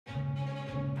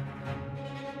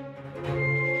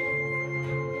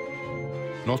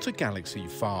Not a galaxy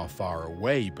far, far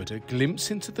away, but a glimpse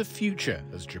into the future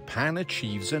as Japan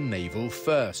achieves a naval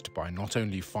first by not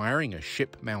only firing a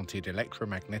ship-mounted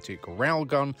electromagnetic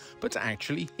railgun, but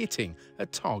actually hitting a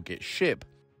target ship.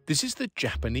 This is the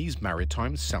Japanese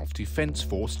Maritime Self-Defense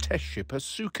Force test ship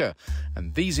Asuka,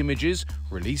 and these images,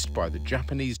 released by the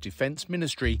Japanese Defense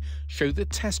Ministry, show the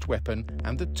test weapon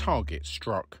and the target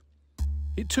struck.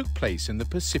 It took place in the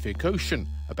Pacific Ocean,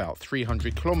 about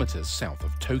 300 kilometers south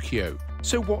of Tokyo.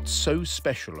 So what's so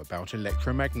special about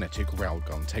electromagnetic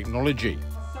railgun technology?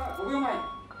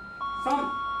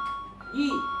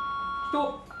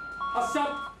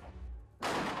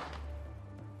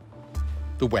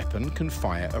 The weapon can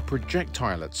fire a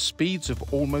projectile at speeds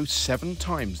of almost 7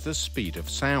 times the speed of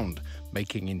sound,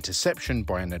 making interception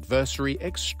by an adversary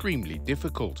extremely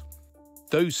difficult.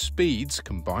 Those speeds,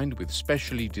 combined with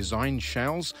specially designed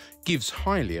shells, gives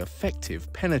highly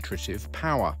effective penetrative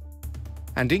power.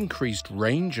 And increased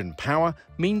range and power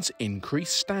means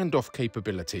increased standoff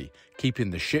capability,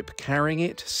 keeping the ship carrying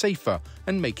it safer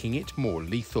and making it more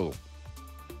lethal.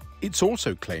 It's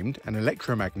also claimed an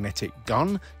electromagnetic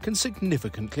gun can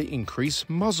significantly increase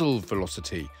muzzle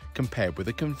velocity compared with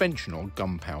a conventional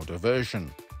gunpowder version.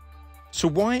 So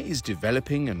why is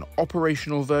developing an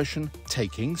operational version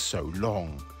taking so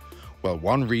long? Well,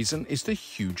 one reason is the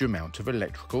huge amount of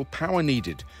electrical power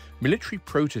needed. Military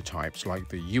prototypes like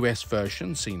the US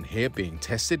version seen here being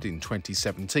tested in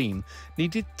 2017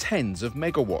 needed tens of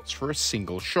megawatts for a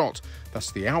single shot,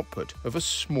 thus the output of a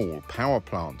small power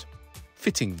plant.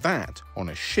 Fitting that on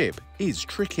a ship is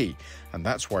tricky, and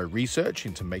that's why research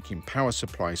into making power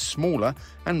supplies smaller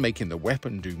and making the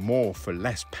weapon do more for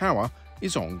less power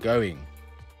is ongoing.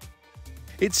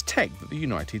 It's tech that the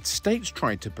United States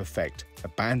tried to perfect,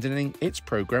 abandoning its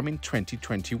program in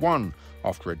 2021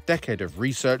 after a decade of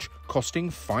research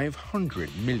costing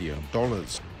 $500 million.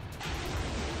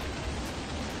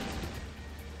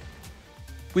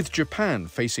 With Japan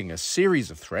facing a series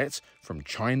of threats, from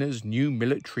China's new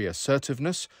military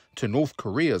assertiveness to North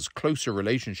Korea's closer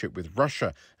relationship with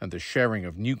Russia and the sharing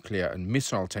of nuclear and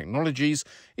missile technologies,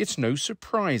 it's no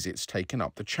surprise it's taken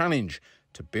up the challenge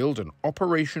to build an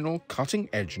operational,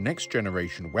 cutting-edge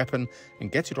next-generation weapon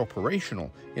and get it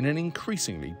operational in an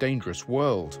increasingly dangerous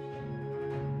world.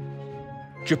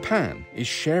 Japan is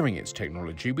sharing its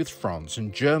technology with France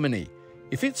and Germany.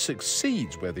 If it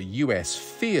succeeds where the US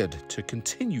feared to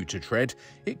continue to tread,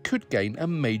 it could gain a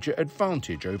major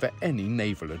advantage over any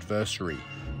naval adversary.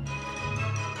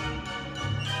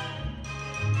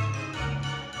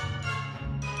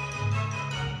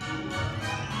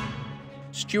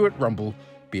 Stuart Rumble,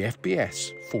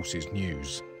 BFBS Forces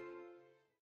News.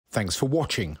 Thanks for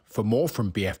watching. For more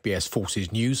from BFBS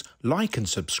Forces News, like and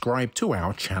subscribe to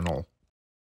our channel.